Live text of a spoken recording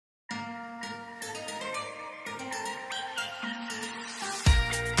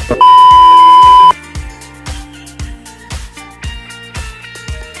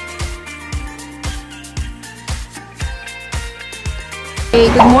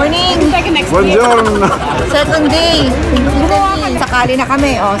Okay, good morning. Buongiorno. Second day in Italy. Sakali na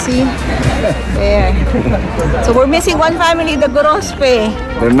kami. Oh, see? There. So we're missing one family, the Gorospe.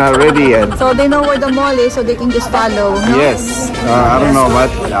 They're not ready yet. So they know where the mall is, so they can just follow. No? Yes. I don't know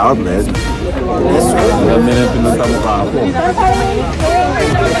about the outlet.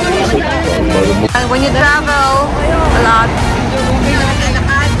 And when you travel a lot,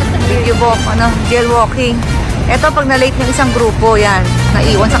 you walk, jaywalking. Ito pag na-late ng isang grupo, yan,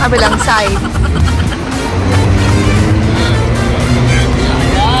 naiwan sa kabilang side.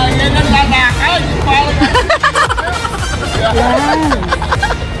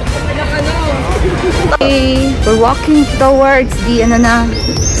 Okay, we're walking towards the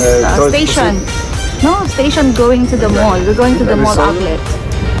station. No, station going to the mall. We're going to the Mall Outlet.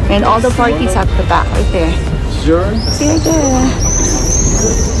 And all the parties at the back, right there. Sure? See right there.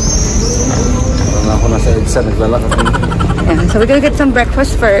 Yeah, so we're gonna get some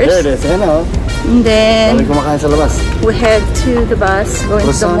breakfast first. There it is, I know. And then we head to the bus, going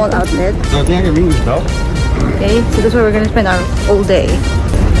to the Mall Outlet. Okay, so this is where we're gonna spend our whole day.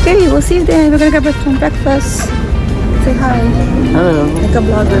 Okay, we'll see you then. We're gonna get some breakfast. Say hi. Hello. Like a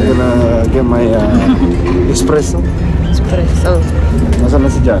vlogger. I'm gonna get my espresso. Espresso. Nasaan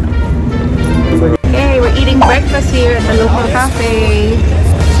na si John? Okay, we're eating breakfast here at the local cafe.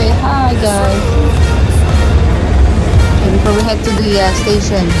 Say hi, guys. Okay, before we head to the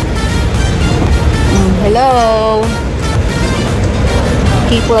station. Hello.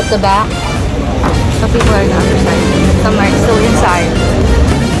 People at the back. Some people are on the other side. Some are still inside.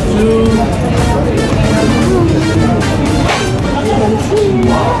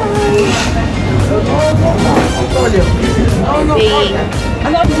 Staying.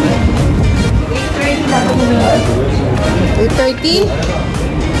 8:30?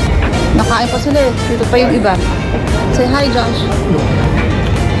 Nakain pa sila eh. Dito pa yung iba. Say hi, Josh.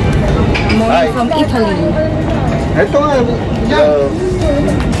 Morning from Italy. Ito nga.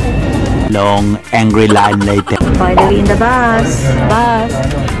 Long, angry line later. Finally in the bus.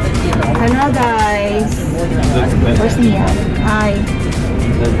 Hello, guys. Where's Nia? Hi.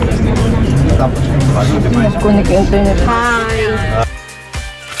 Connect internet. Hi.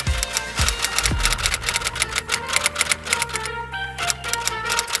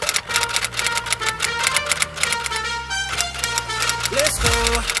 Let's go,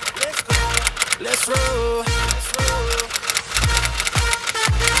 let's roll.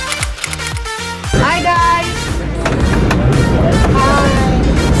 Hi, guys. Hi.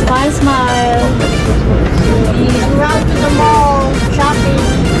 Smile, smile. We're out to the mall shopping.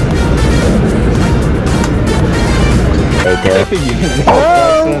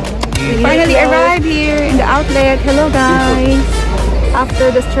 Hello. Finally arrived here in the outlet. Hello, guys.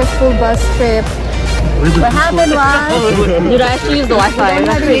 After the stressful bus trip. What happened was, did I actually use the Wi-Fi?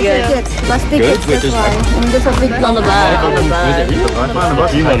 That's pretty good. Bus tickets, that's why. And there's a big on the back. It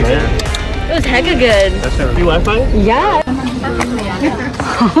was hecka good. That's free Wi-Fi? Yeah.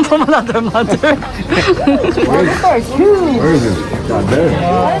 From another mother. Where is it? God damn.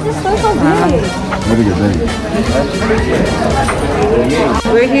 Why is this store so big? What do you think?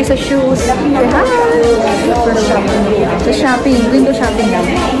 Where here's the shoes. Hi. The shopping. Window shopping now.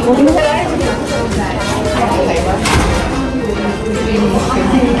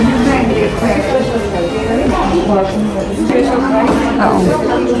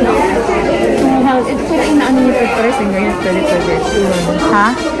 It's put in ano yung pricing ngayon, pwede. Ha?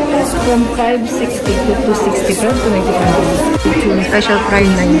 From 560 to 260 plus to 90. Special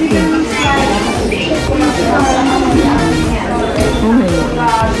price 90.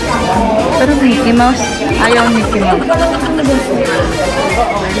 Pero Mickey Mouse, ayaw Mickey Mouse.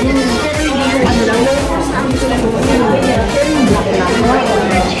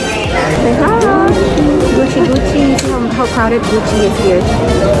 Say hi! Gucci. See how crowded Gucci is here.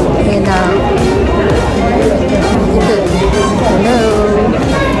 And hello.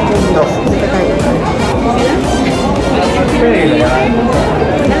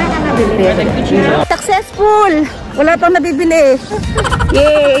 Successful! Wala pang nabibili.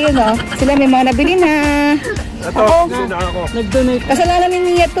 Yay! Ayun o. Sila may mga nabili na. Ako, nag-donate. Kasalanan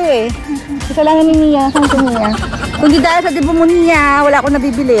ni Nia to eh. Kasalanan ni Nia. Saan si Nia? Kung di dahil sa dibo mo Nia, wala akong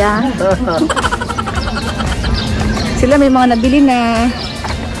nabibili ha. Sila may mga nabili na.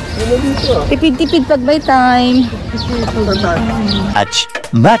 Tipid-tipid pag by time.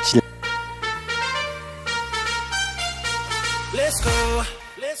 Much.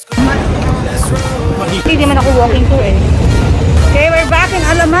 Hindi naman ako walking tour eh. Okay, we're back in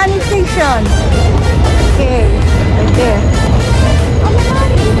Alamani Station. Okay, right there.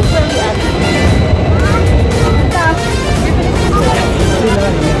 Alamani, this is where we at.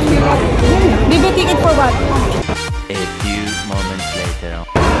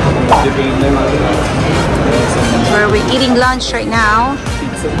 lunch right now.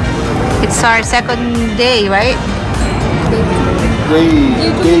 It's our second day, right?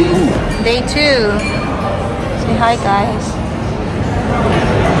 Day 2. Say hi, guys.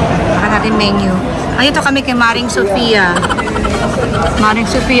 Baka natin menu. Ay, ito kami kay Maring Sofia. Maring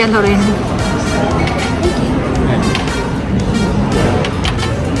Sofia Loren.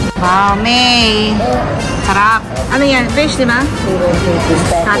 Wow, May. Sarap. Ano yan? Fish, di ba?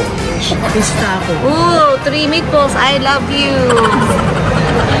 Pistako. Ooh, 3 meatballs. I love you.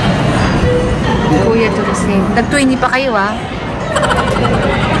 Kuya to the same. Nag-20 pa kayo, ah.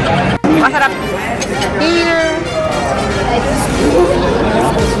 Masarap. Here.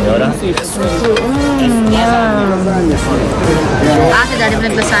 Yum. Si Daddy mo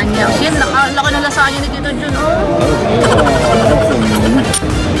nag-lasagna. Yan, laki ng lasagna ni Tito Jun.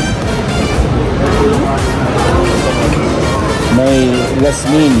 May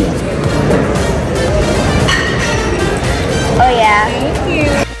lasagna. Oh, yeah.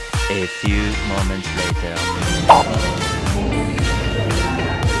 A few moments later.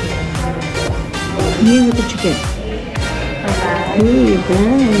 Here with the chicken. Ooh,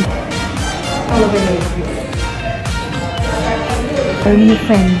 good. Our new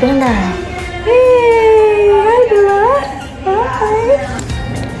friend, Bella. Hey! Hi, Bella. Hi.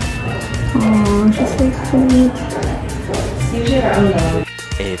 Oh, she's so sweet.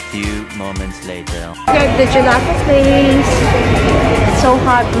 A few moments later. We're at the gelato place. It's so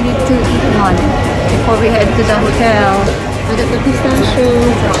hot. We need to eat one before we head to the hotel. We got the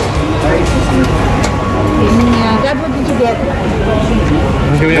pistachios. Dad, what did you get?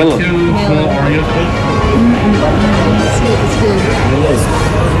 Okay, we have 2 small Oreo cakes. It's good. It's good.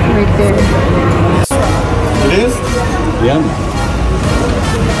 Right there. It is? Yum.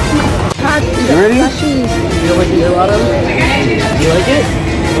 Hot. You ready? Plushies. You like it?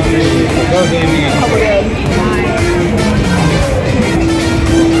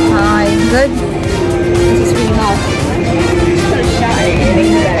 Hi. Good. This is really hot.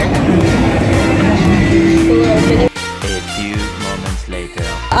 A few moments later.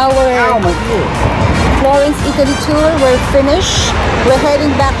 Our Florence, Italy tour, we're finished. We're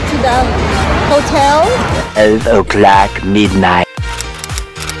heading back to the hotel. 12 o'clock midnight.